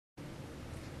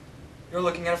You're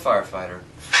looking at a firefighter.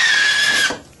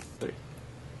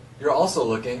 You're also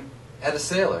looking at a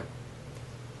sailor.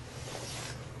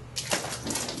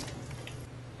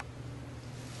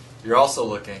 You're also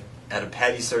looking at a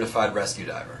PADI certified rescue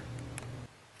diver.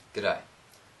 G'day.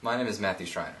 My name is Matthew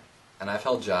Schreiner, and I've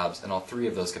held jobs in all three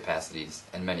of those capacities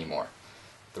and many more.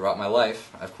 Throughout my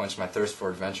life, I've quenched my thirst for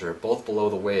adventure both below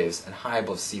the waves and high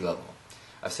above sea level.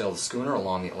 I've sailed a schooner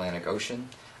along the Atlantic Ocean.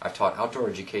 I've taught outdoor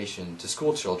education to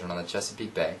school children on the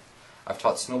Chesapeake Bay. I've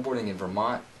taught snowboarding in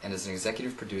Vermont, and as an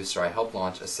executive producer I helped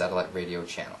launch a satellite radio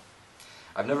channel.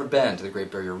 I've never been to the Great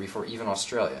Barrier Reef or even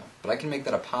Australia, but I can make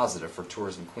that a positive for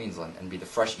tourism Queensland and be the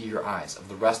fresh, eager eyes of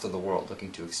the rest of the world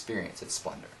looking to experience its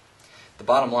splendor. The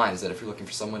bottom line is that if you're looking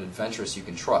for someone adventurous you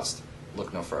can trust,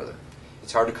 look no further.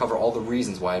 It's hard to cover all the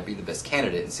reasons why I'd be the best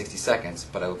candidate in 60 seconds,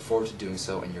 but I look forward to doing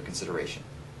so in your consideration.